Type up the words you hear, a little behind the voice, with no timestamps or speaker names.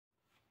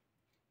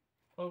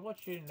I was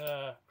watching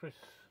Chris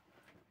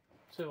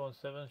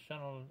 217's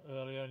channel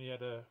earlier, and he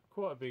had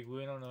quite a big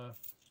win on a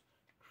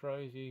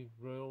crazy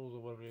rules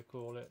or whatever you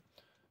call it.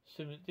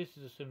 This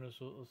is a similar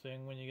sort of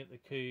thing. When you get the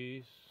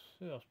keys,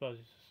 I suppose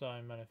it's the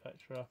same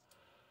manufacturer.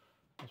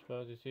 I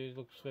suppose it is.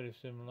 Looks very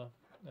similar.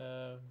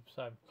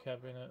 Same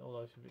cabinet,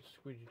 although it's a bit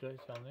squidgy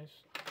on this.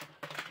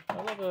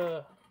 I'll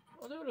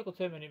do a little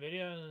 10-minute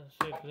video and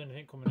see if there's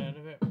anything coming out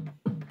of it.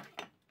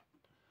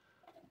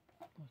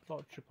 It's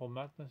like Triple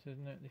Madness,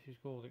 isn't it? This is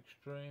called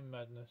Extreme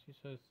Madness.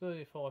 It's a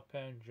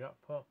 £35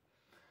 jackpot.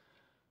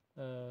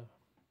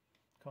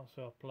 Can't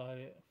say I've played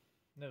it.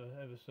 Never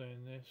ever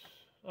seen this.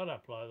 I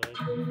don't play those,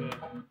 to be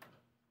fair.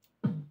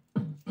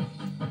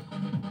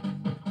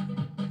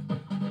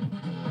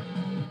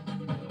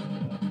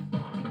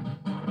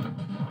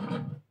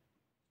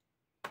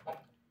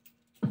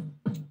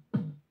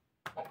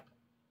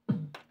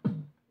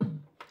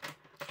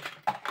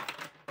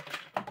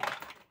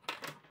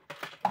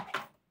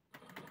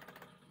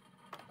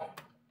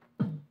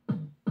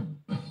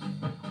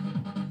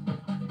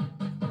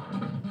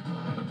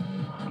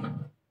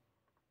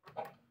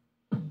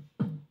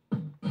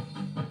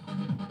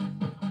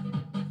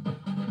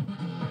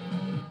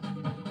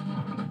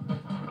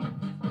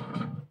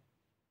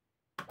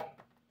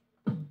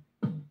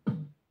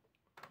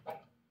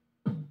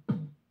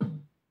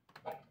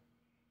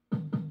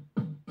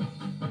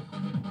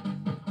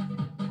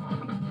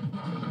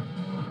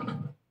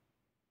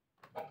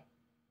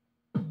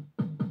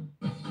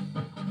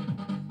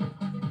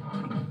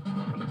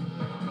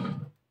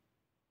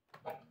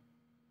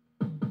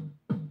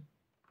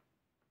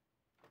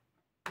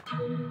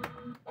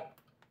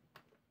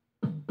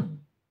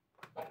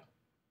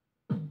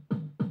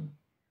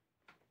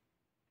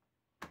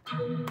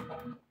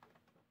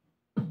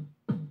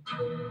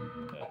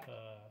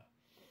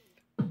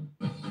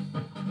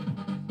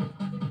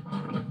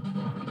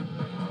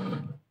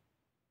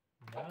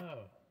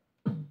 No.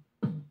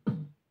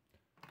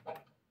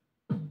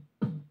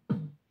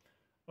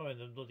 I mean,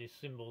 the bloody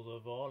symbols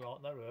of all,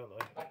 aren't they, really?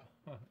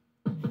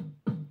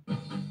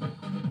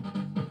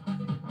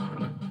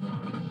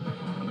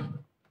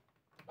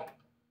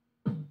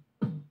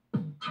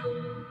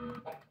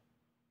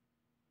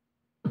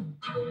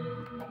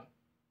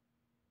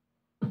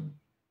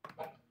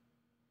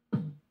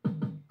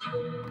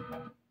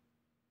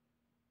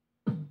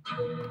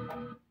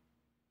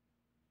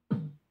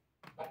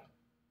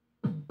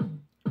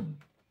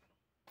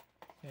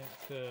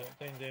 It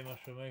didn't do much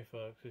for me,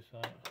 folks, this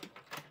that.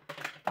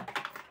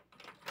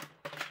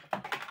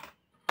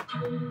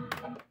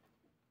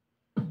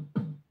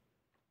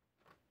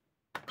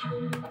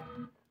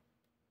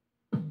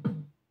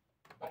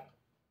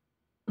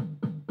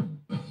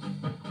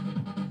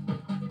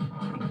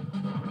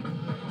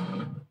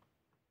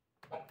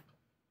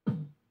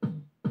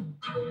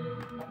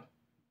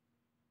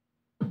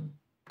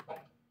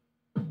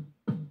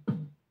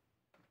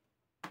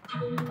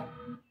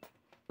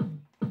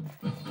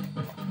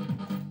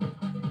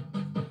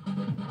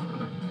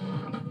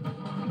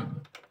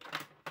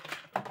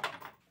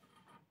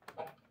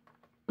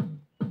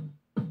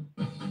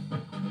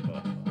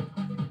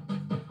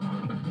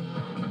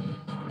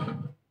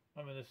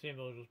 I mean, the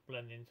symbols just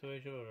blend into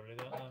each other, really,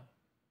 don't they?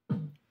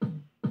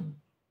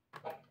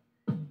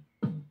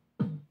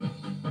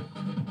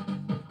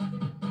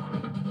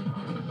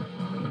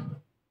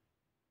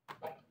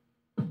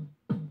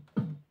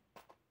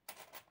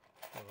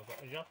 Well, I've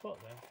got a jackpot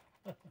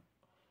then.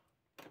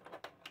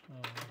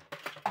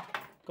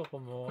 Couple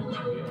more.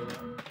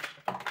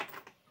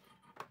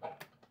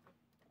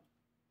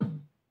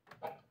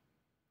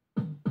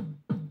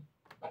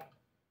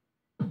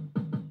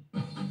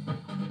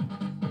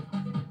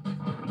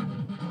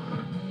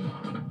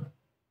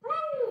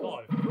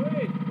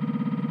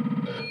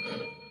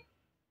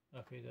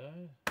 Happy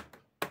days.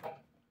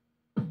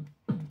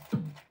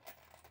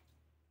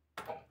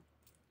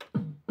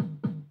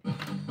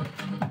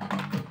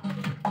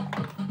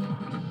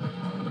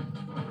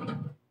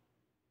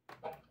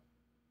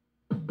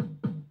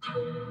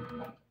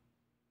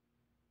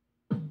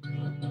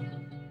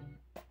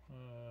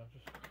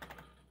 Just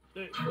do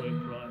it quick,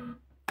 right?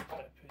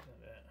 Step in a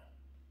bit.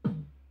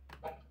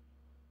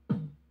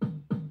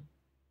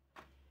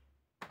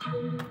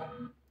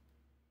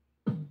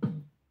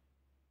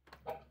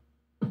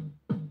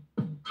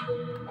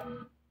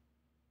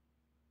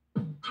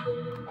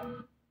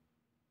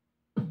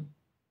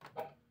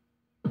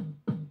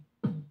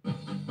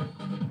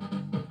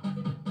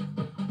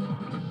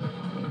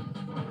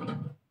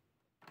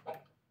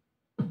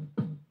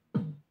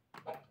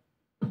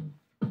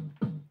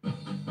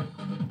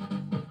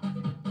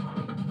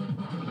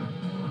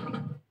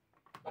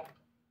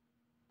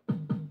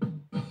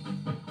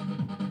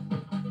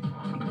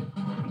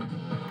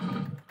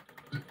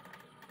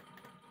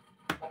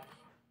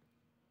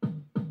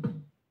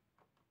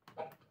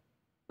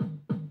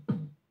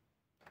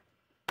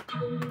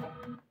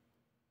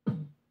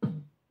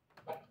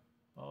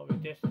 I'll be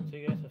destined to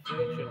get a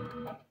future.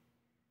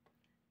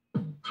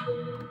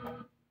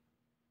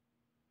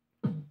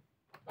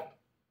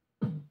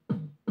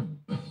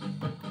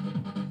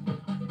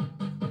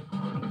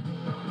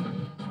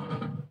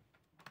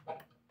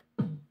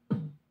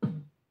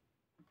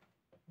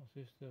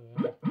 this do?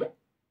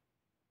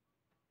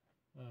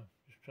 Oh,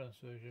 just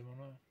transfers him on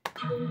that.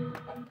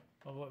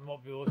 I thought it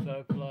might be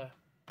autoplay.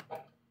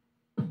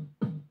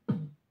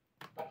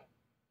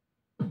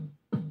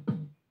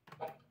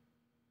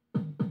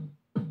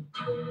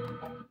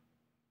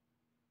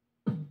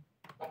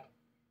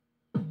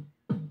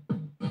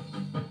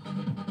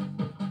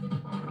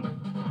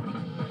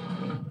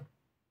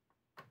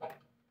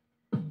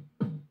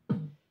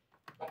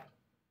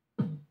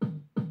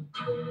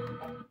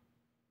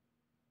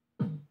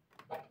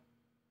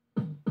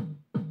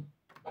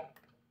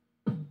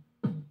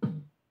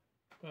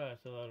 Well,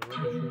 that's a lot of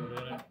rubbish really,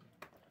 isn't it?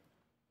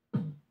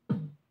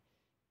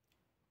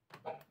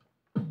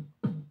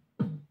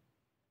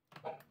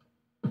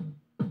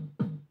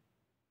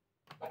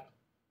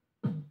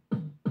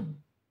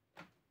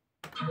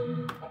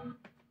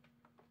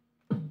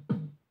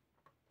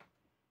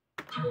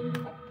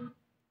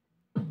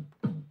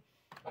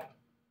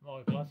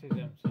 My glasses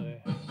MC.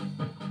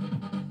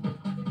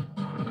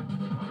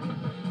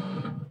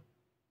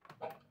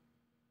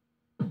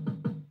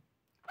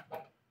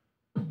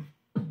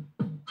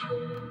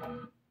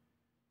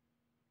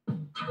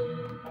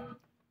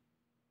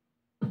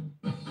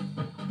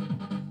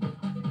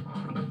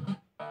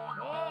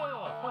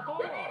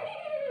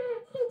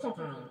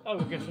 Oh,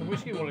 we'll get some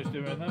whiskey while it's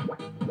doing that.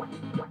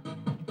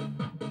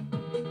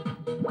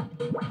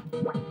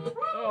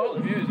 Oh, I like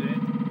the music.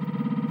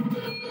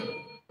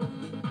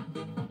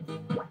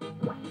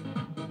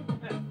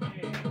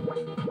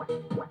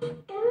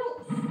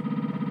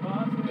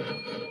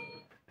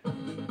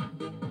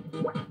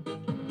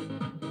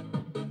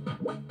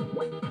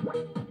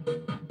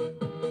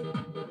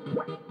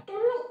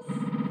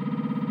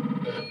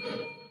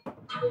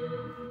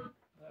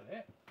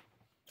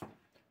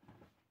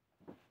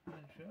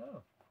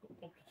 Oh,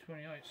 got up to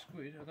 28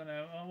 squid. I don't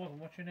know, I wasn't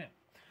watching it.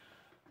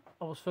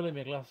 I was filling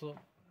my glass up.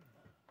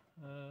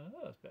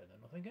 Oh, that's better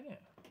than nothing, isn't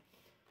it?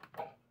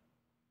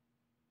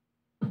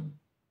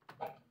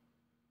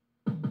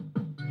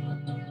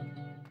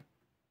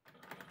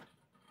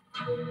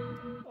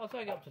 I'll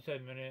take up to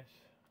 10 minutes.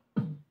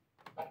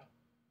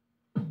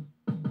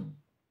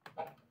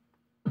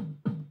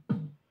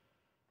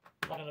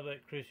 Talking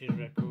about Chris's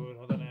record,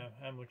 I don't know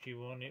how much he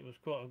won. It was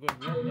quite a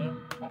good run there.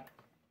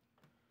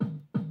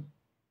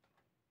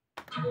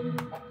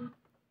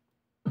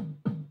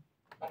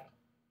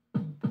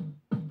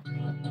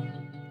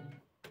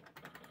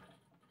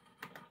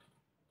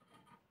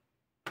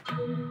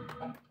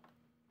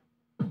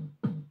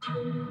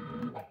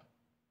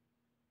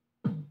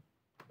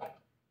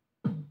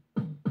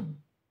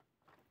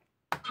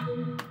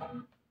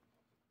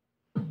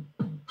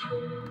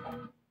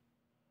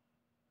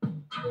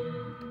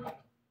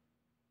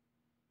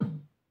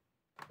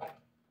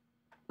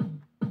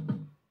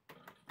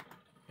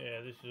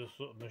 Yeah, this is a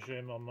sort of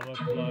machine my mum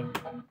play.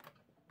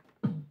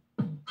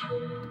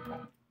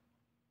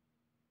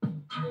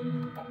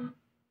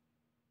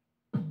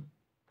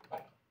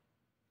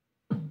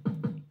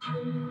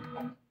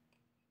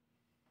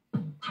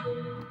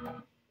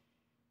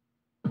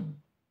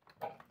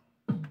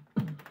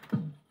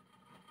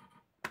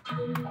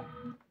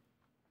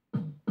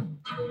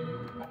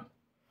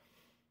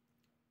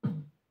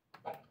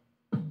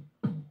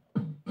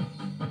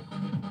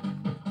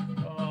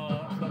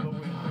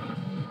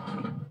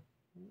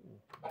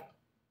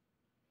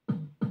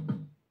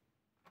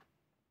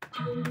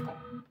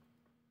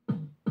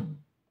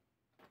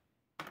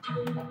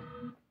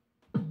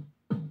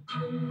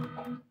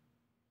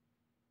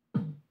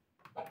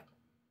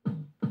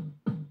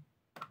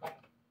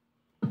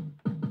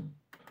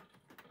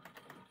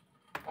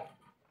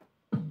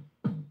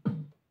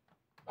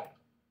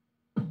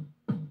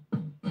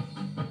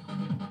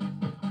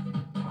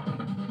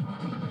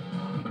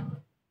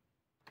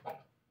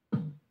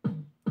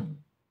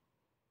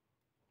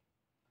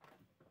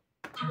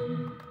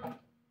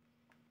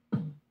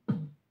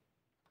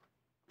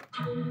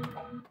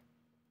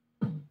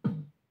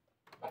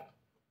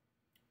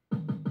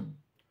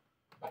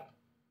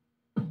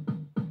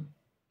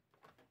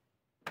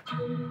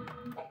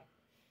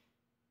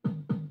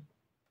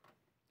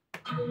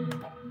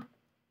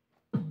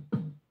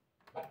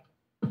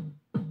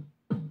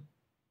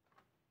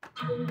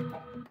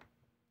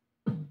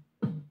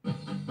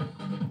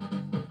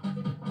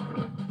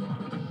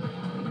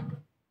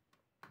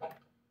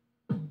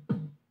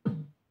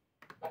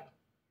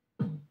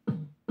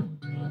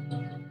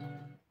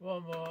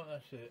 One more,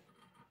 that's it.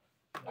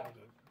 Very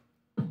good.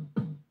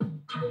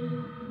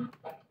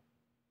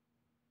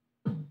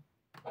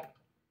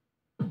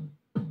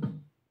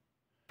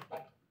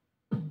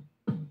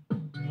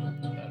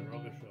 That's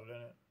rubbish roll,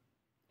 isn't it?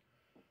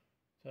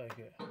 Take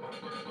it.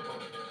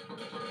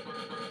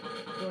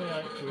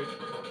 28 quid.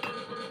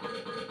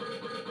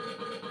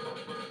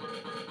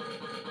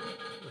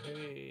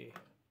 Hey.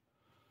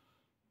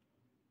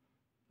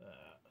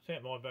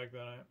 Sent my bag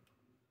then out.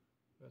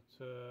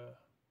 But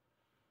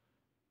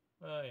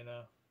well, you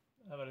know,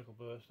 have a little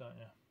burst, don't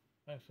you?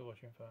 Thanks for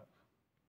watching, folks.